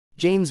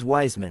James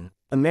Wiseman,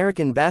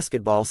 American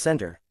basketball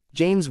center.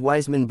 James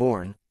Wiseman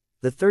born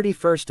the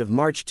 31st of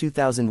March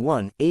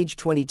 2001, age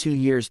 22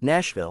 years,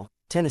 Nashville,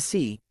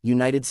 Tennessee,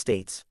 United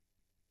States.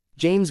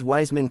 James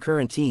Wiseman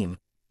current team,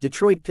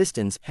 Detroit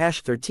Pistons,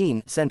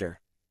 #13, center.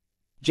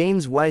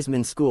 James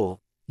Wiseman School,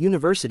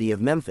 University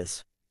of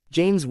Memphis.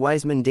 James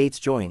Wiseman dates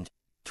joined: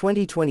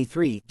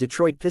 2023,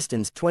 Detroit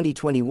Pistons,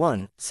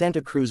 2021,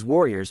 Santa Cruz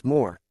Warriors.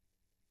 More.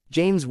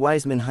 James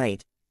Wiseman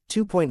height,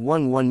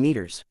 2.11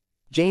 meters.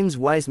 James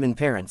Wiseman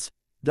parents,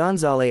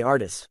 Donzale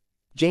artists.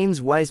 James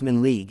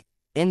Wiseman League,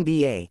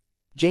 NBA.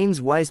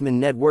 James Wiseman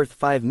net worth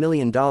 $5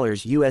 million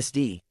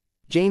USD.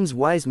 James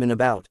Wiseman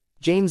about.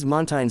 James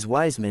Monteinez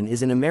Wiseman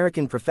is an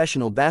American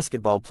professional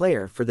basketball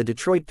player for the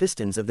Detroit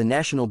Pistons of the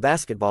National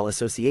Basketball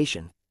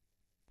Association.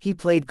 He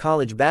played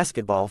college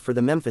basketball for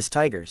the Memphis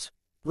Tigers.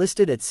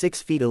 Listed at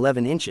 6 feet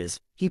 11 inches,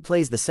 he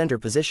plays the center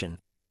position.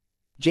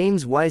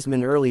 James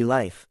Wiseman early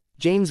life.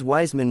 James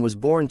Wiseman was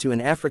born to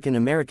an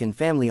African-American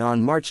family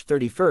on March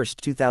 31,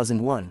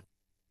 2001.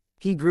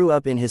 He grew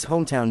up in his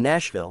hometown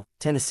Nashville,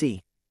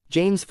 Tennessee.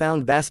 James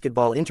found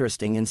basketball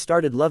interesting and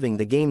started loving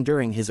the game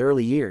during his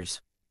early years.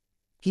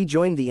 He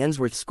joined the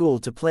Ensworth School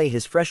to play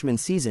his freshman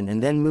season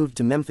and then moved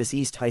to Memphis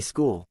East High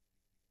School.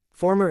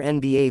 Former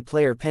NBA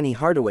player Penny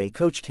Hardaway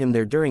coached him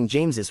there during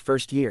James's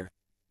first year.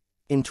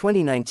 In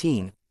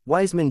 2019,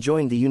 Wiseman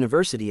joined the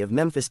University of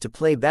Memphis to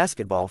play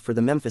basketball for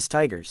the Memphis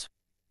Tigers.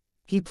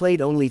 He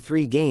played only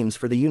 3 games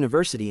for the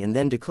university and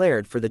then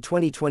declared for the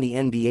 2020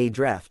 NBA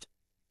draft.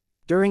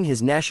 During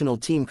his national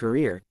team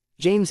career,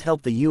 James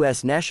helped the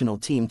U.S. national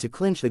team to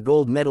clinch the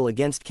gold medal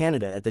against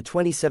Canada at the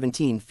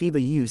 2017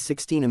 FIBA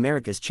U16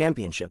 Americas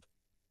Championship.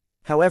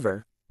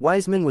 However,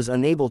 Wiseman was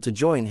unable to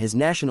join his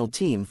national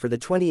team for the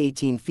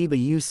 2018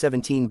 FIBA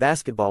U17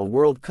 Basketball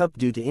World Cup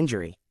due to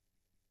injury.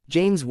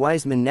 James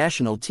Wiseman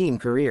national team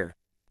career.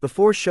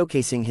 Before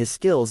showcasing his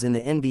skills in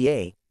the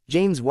NBA,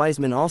 James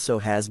Wiseman also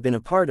has been a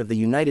part of the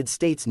United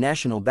States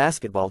national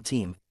basketball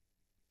team.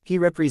 He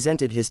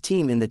represented his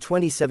team in the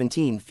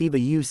 2017 FIBA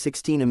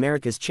U16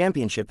 Americas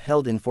Championship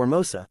held in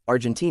Formosa,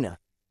 Argentina.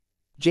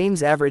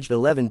 James averaged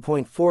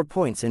 11.4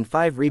 points and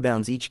 5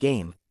 rebounds each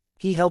game.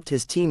 He helped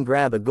his team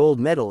grab a gold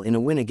medal in a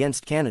win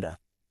against Canada.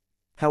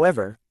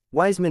 However,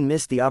 Wiseman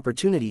missed the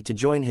opportunity to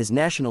join his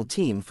national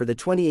team for the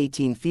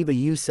 2018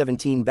 FIBA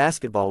U17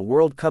 Basketball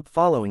World Cup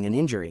following an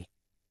injury.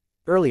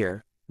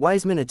 Earlier,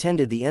 Wiseman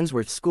attended the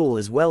Ensworth School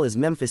as well as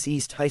Memphis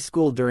East High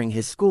School during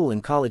his school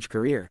and college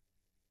career.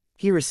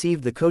 He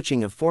received the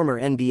coaching of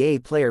former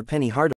NBA player Penny Hardaway.